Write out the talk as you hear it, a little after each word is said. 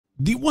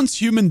The Once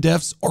Human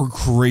devs are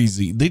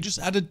crazy. They just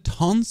added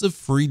tons of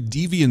free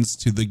deviants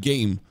to the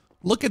game.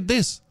 Look at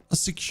this, a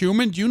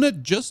securement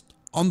unit just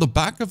on the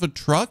back of a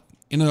truck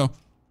in a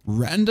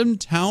random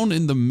town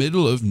in the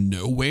middle of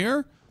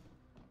nowhere.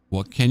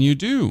 What can you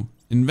do?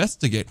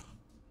 Investigate.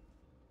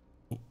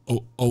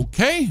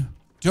 Okay.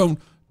 Don't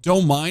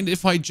mind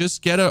if I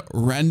just get a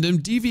random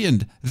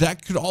deviant.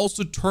 That could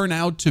also turn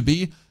out to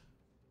be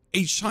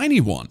a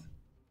shiny one.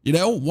 You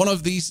know, one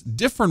of these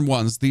different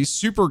ones, these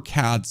super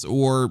cats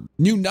or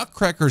new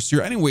nutcrackers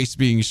you're anyways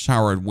being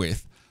showered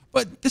with.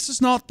 But this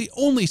is not the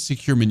only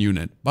securement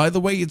unit. By the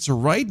way, it's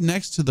right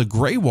next to the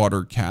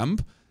Greywater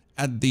camp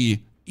at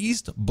the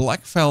East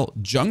Blackfell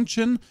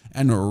Junction,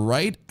 and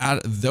right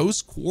at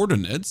those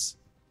coordinates,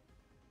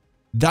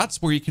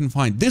 that's where you can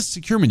find this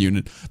securement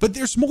unit. But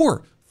there's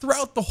more.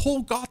 Throughout the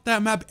whole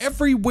goddamn map,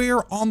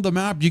 everywhere on the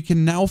map, you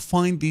can now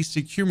find these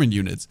securement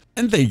units,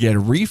 and they get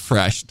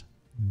refreshed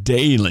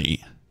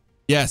daily.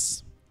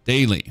 Yes,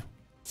 daily.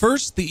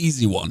 First, the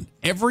easy one.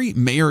 Every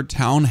mayor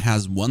town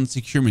has one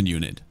securement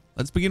unit.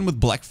 Let's begin with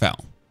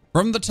Blackfell.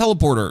 From the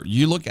teleporter,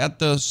 you look at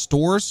the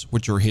stores,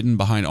 which are hidden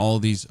behind all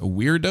these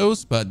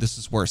weirdos, but this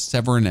is where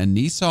Severin and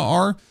Nisa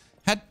are.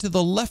 Head to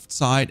the left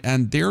side,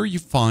 and there you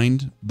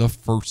find the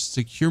first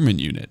securement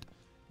unit.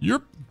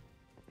 Yep.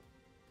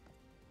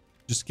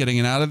 Just getting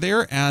it out of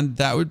there, and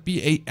that would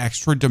be a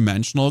extra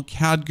dimensional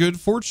cat good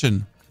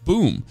fortune.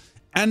 Boom.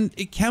 And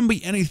it can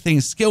be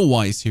anything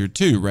skill-wise here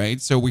too, right?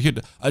 So we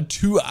hit a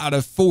 2 out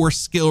of 4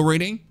 skill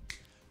rating.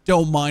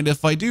 Don't mind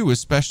if I do,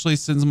 especially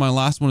since my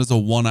last one is a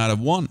 1 out of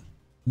 1.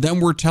 Then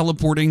we're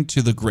teleporting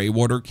to the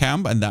Greywater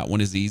camp, and that one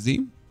is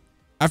easy.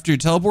 After you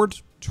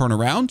teleport, turn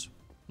around,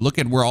 look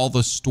at where all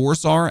the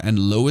stores are, and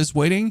Lo is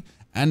waiting.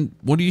 And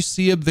what do you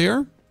see up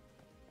there?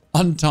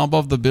 On top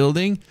of the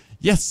building?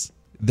 Yes,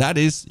 that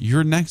is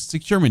your next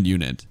securement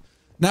unit.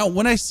 Now,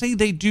 when I say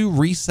they do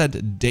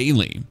reset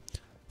daily,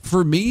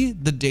 for me,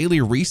 the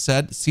daily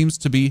reset seems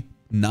to be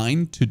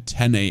 9 to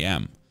 10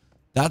 a.m.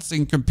 That's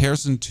in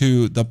comparison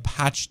to the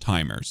patch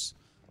timers.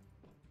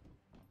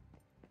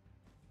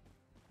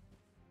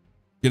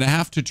 Gonna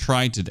have to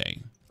try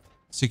today.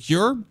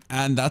 Secure,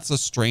 and that's a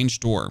strange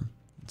door.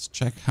 Let's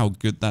check how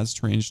good that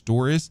strange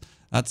door is.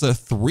 That's a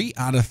 3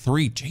 out of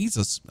 3.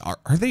 Jesus,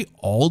 are they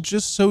all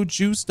just so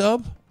juiced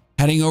up?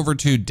 Heading over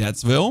to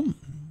Deadsville.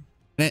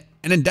 And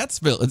in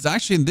Deadsville, it's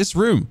actually in this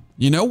room.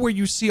 You know where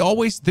you see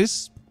always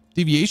this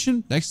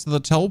deviation next to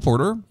the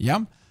teleporter?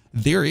 Yeah,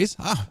 there is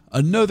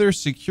another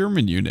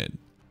securement unit.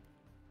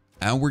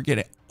 And we're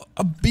getting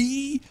a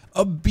B,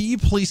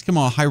 please come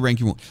on, high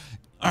ranking one.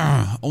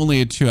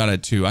 Only a 2 out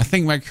of 2. I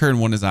think my current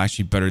one is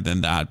actually better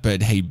than that,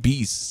 but hey,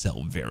 B's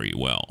sell very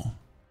well.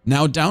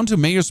 Now down to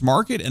Meyers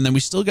Market, and then we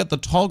still get the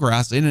tall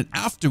grass in, and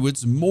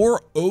afterwards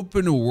more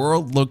open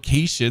world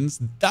locations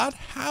that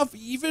have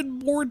even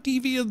more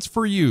deviants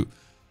for you.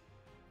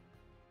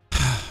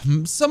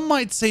 Some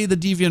might say the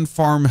deviant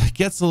farm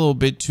gets a little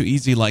bit too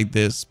easy like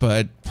this,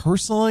 but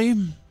personally,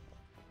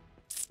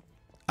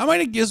 I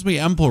mean, it gives me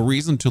ample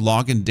reason to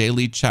log in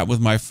daily, chat with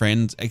my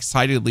friends,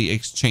 excitedly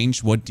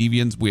exchange what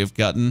deviants we have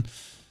gotten.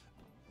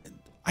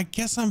 I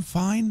guess I'm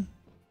fine.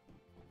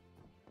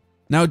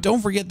 Now,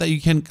 don't forget that you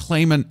can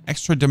claim an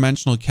extra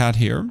dimensional cat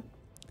here.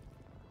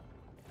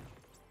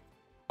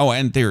 Oh,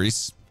 and there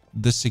is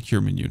the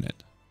securement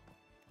unit.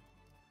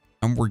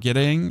 And we're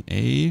getting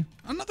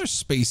another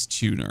space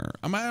tuner.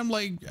 Am I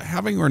like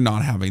having or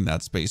not having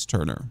that space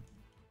tuner?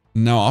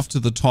 Now off to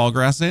the tall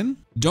grass inn.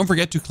 Don't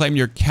forget to claim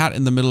your cat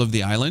in the middle of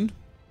the island,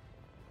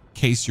 in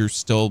case you're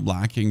still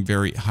lacking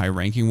very high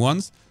ranking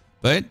ones.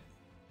 But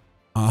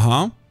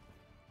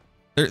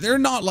they're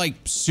not like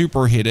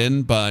super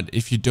hidden, but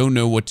if you don't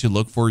know what to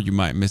look for, you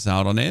might miss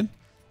out on it.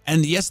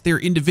 And yes, they're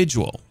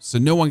individual, so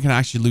no one can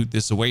actually loot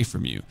this away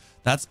from you.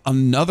 That's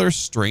another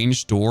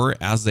strange door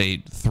as a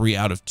 3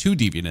 out of 2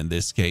 deviant in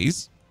this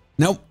case.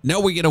 Now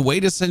we get to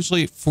wait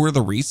essentially for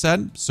the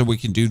reset so we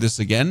can do this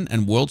again,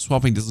 and world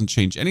swapping doesn't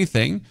change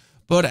anything.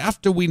 But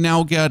after we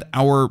now get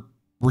our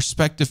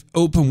respective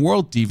open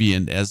world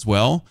deviant as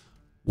well,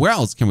 where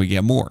else can we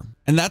get more?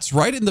 And that's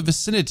right in the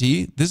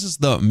vicinity. This is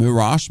the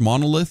Mirage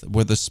monolith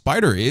where the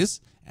spider is,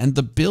 and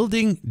the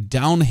building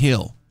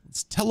downhill.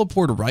 Let's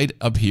teleport right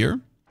up here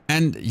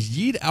and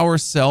yeet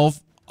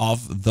ourselves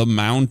off the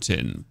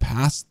mountain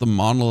past the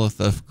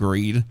monolith of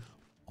greed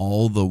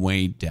all the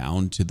way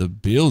down to the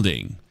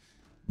building.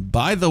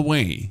 By the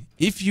way,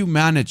 if you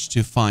manage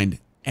to find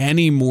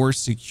any more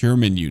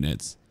securement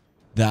units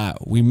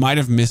that we might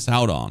have missed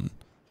out on,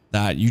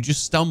 that you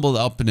just stumbled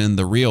up in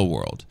the real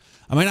world.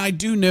 I mean, I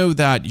do know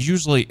that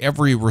usually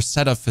every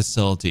Rosetta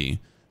facility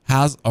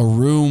has a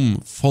room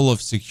full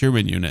of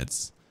securement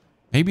units.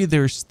 Maybe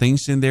there's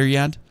things in there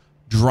yet.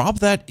 Drop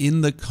that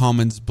in the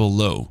comments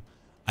below.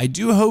 I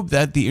do hope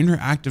that the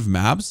interactive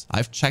maps,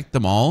 I've checked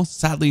them all.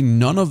 Sadly,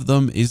 none of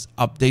them is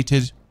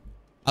updated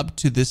up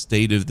to this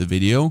date of the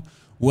video.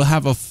 We'll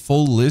have a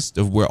full list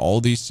of where all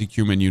these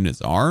securement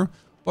units are.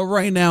 But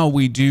right now,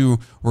 we do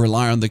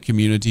rely on the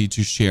community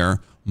to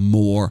share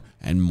more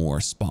and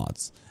more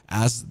spots,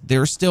 as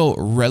they're still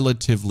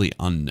relatively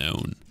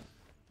unknown.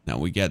 Now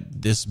we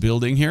get this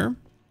building here.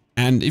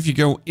 And if you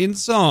go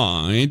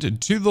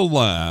inside to the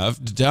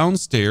left,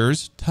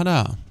 downstairs,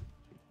 ta-da.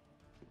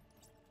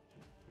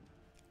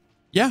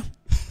 Yeah.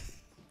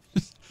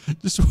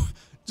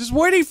 just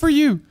waiting for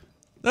you.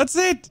 That's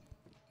it.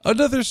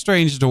 Another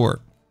strange door.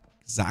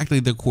 Exactly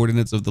the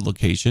coordinates of the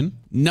location.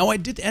 Now, I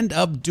did end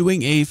up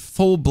doing a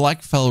full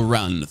Blackfell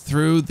run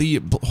through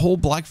the whole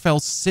Blackfell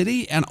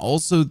city and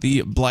also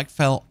the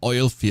Blackfell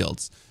oil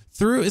fields,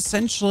 through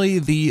essentially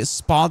the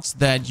spots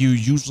that you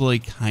usually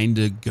kind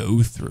of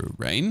go through,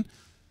 right?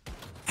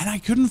 And I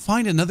couldn't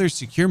find another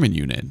securement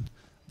unit.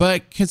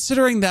 But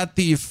considering that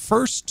the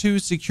first 2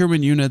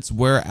 securement units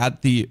were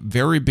at the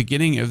very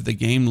beginning of the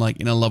game, like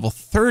in a level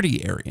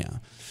 30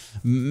 area,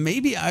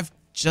 maybe I've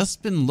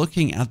just been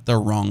looking at the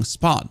wrong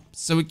spot.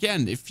 So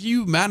again, if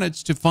you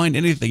manage to find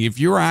anything, if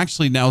you're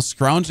actually now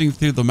scrounging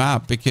through the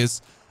map, because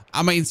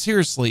I mean,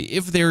 seriously,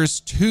 if there's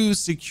 2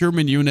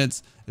 securement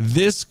units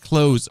this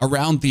close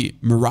around the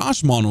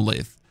Mirage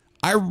monolith,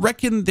 I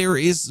reckon there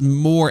is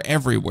more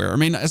everywhere. I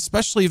mean,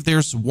 especially if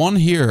there's one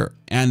here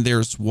and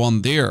there's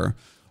one there.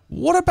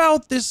 What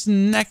about this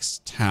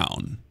next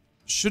town?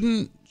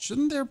 Shouldn't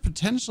there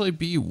potentially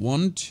be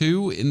 1,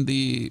 2 in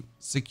the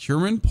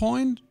securement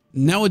point?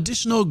 Now,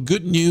 additional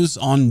good news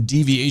on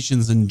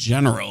deviations in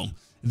general.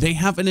 They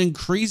have an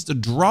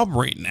increased drop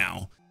rate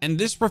now, and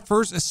this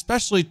refers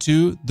especially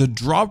to the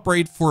drop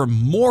rate for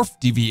morph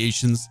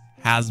deviations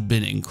has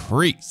been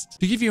increased.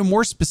 To give you a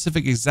more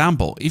specific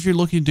example, if you're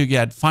looking to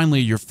get finally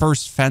your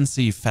first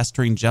fancy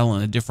festering gel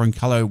in a different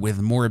color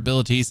with more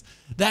abilities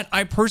that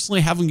I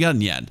personally haven't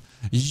gotten yet,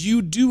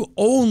 you do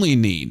only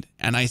need,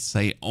 and I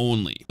say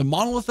only, the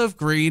Monolith of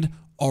Greed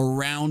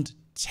around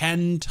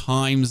 10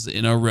 times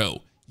in a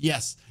row.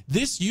 Yes,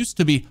 this used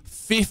to be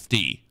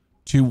 50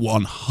 to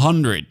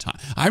 100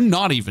 times. I'm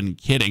not even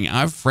kidding.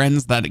 I have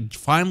friends that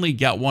finally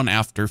get one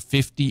after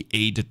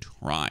 58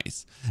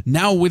 tries.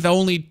 Now, with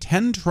only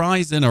 10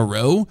 tries in a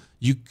row,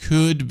 you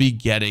could be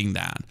getting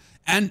that.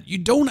 And you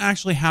don't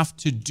actually have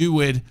to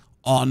do it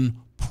on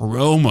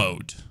pro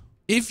mode.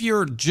 If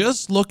you're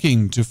just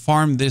looking to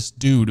farm this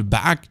dude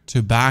back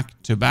to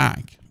back to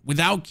back,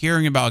 without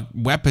caring about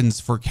weapons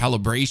for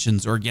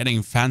calibrations or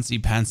getting fancy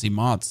pantsy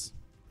mods,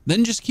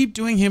 then just keep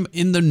doing him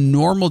in the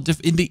normal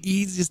in the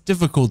easiest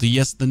difficulty.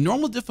 Yes, the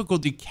normal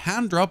difficulty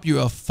can drop you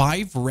a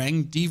 5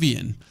 rank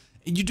deviant.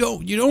 You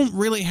don't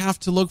really have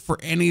to look for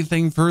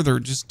anything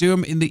further. Just do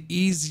him in the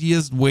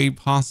easiest way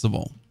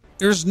possible.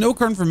 There's no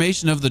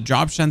confirmation of the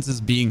drop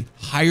chances being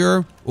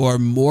higher or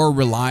more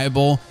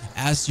reliable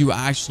as you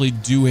actually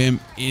do him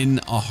in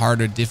a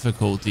harder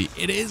difficulty.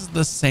 It is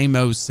the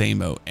same-o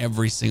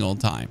every single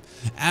time.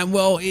 And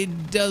well,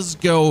 it does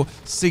go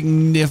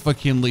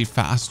significantly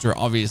faster,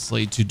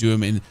 obviously, to do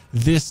him in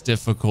this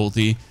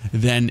difficulty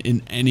than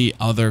in any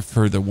other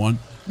further one,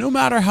 no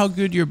matter how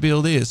good your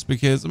build is,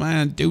 because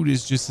man, dude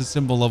is just a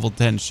simple level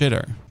 10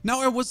 shitter.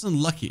 Now, I wasn't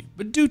lucky,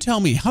 but do tell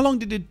me, how long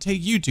did it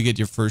take you to get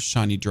your first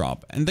shiny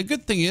drop? And the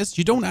good thing is,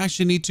 you don't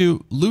actually need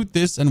to loot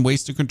this and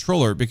waste a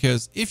controller,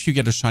 because if you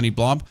get a shiny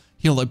blob,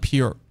 he'll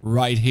appear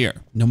right here.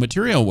 No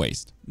material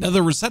waste. Now,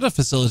 the Rosetta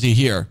facility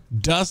here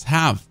does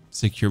have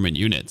securement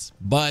units,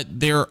 but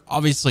they're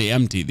obviously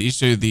empty.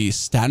 These are the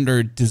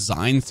standard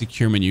design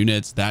securement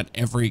units that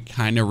every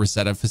kind of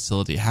Rosetta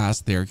facility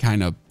has. They're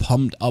kind of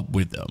pumped up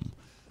with them.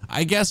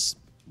 I guess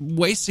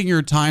wasting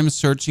your time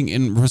searching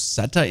in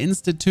Rosetta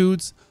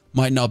institutes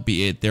might not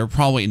be it. They're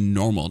probably in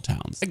normal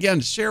towns.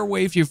 Again, share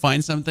away if you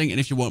find something, and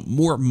if you want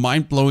more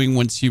mind-blowing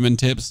once human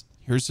tips,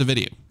 here's the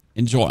video.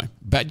 Enjoy.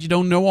 Bet you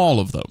don't know all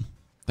of them.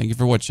 Thank you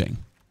for watching.